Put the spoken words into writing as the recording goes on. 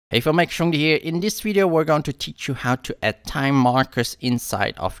Hey, filmmaker Chung here. In this video, we're going to teach you how to add time markers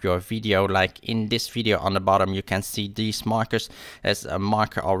inside of your video. Like in this video on the bottom, you can see these markers as a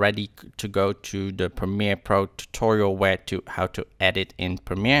marker already to go to the Premiere Pro tutorial how to edit in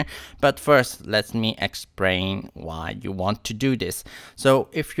Premiere. But first, let me explain why you want to do this. So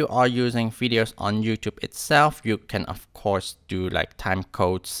if you are using videos on YouTube itself, you can of course do like time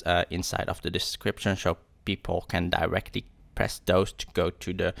codes inside of the description so people can directly press those to go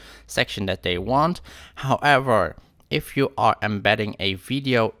to the section that they want. However, if you are embedding a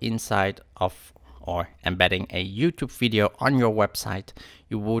video inside of or embedding a YouTube video on your website,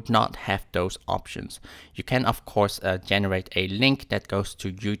 you would not have those options. You can of course generate a link that goes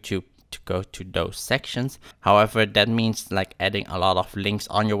to YouTube to go to those sections. However, that means like adding a lot of links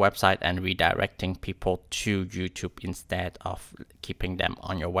on your website and redirecting people to YouTube instead of keeping them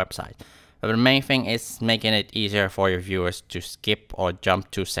on your website. But the main thing is making it easier for your viewers to skip or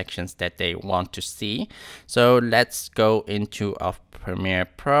jump to sections that they want to see. So let's go into a Premiere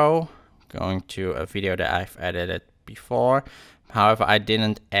Pro, going to a video that I've edited before. However, I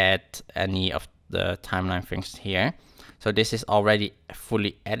didn't add any of the timeline things here. So this is already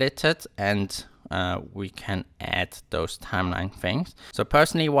fully edited and we can add those timeline things. So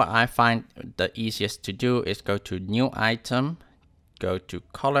personally, what I find the easiest to do is go to New Item, go to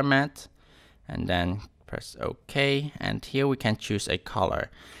Color Matte, and then press OK, and here we can choose a color.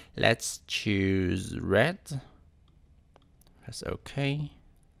 Let's choose red. Press OK.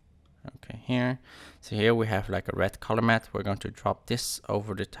 Okay, here. So here we have like a red color matte. We're going to drop this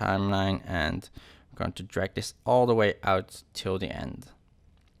over the timeline and we're going to drag this all the way out till the end.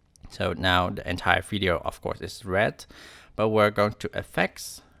 So now the entire video of course is red, but we're going to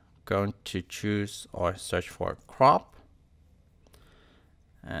Effects, going to choose or search for crop,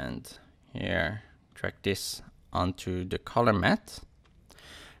 and here drag this onto the color matte.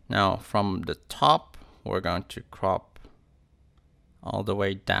 Now from the top we're going to crop all the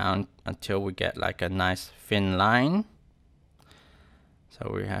way down until we get like a nice thin line.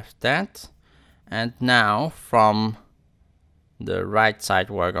 So we have that, and now from the right side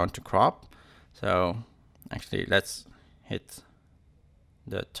we're going to crop. So actually let's hit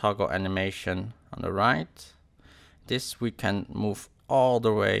the toggle animation on the right. This we can move all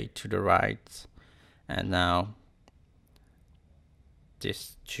the way to the right, and now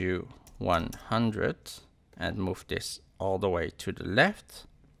this to 100 and move this all the way to the left.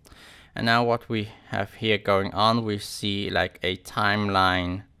 And now what we have here going on, we see like a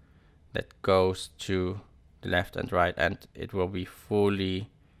timeline that goes to the left and right, and it will be fully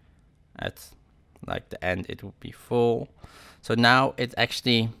at like the end, it will be full. So now it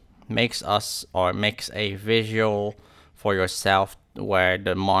actually makes us or makes a visual for yourself where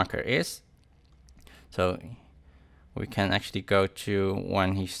the marker is. So we can actually go to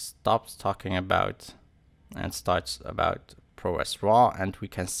when he stops talking about and starts about ProRes RAW, and we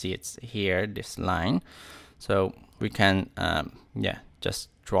can see it's here, this line. So we can just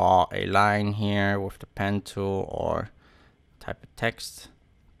draw a line here with the pen tool or type a text.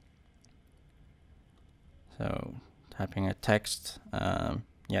 So typing a text,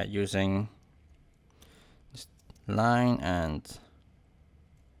 using this line and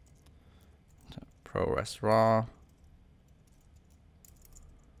ProRes RAW.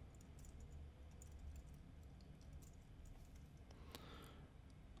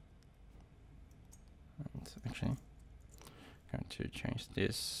 And actually, I'm going to change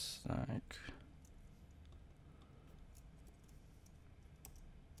this like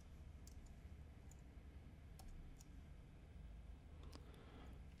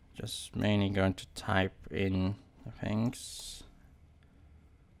just mainly going to type in the things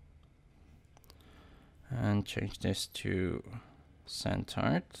and change this to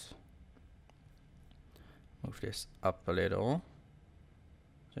centered. Move this up a little.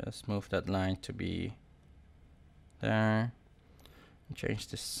 Just move that line to be there. And change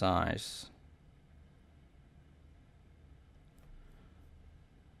the size.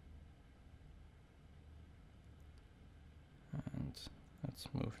 And let's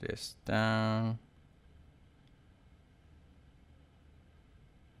move this down.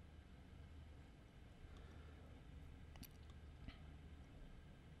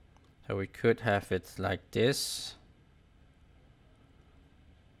 So we could have it like this.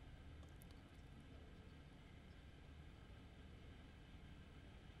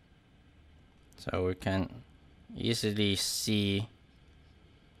 So we can easily see.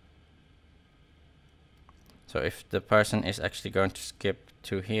 So if the person is actually going to skip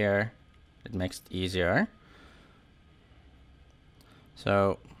to here, it makes it easier.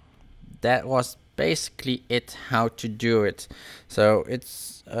 So that was basically it, how to do it. So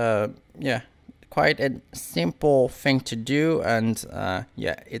it's yeah, quite a simple thing to do, and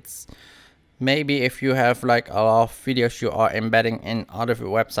yeah, it's maybe if you have like a lot of videos you are embedding in other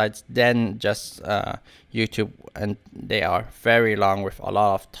websites, then just YouTube, and they are very long with a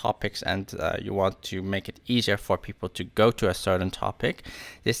lot of topics, and you want to make it easier for people to go to a certain topic,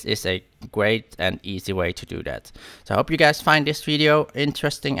 this is a great and easy way to do that. So I hope you guys find this video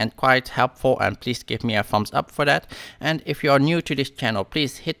interesting and quite helpful, and please give me a thumbs up for that. And if you are new to this channel,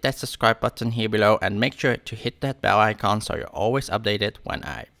 please hit that subscribe button here below and make sure to hit that bell icon so you're always updated when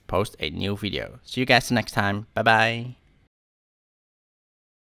I post a new video. See you guys next time. Bye bye.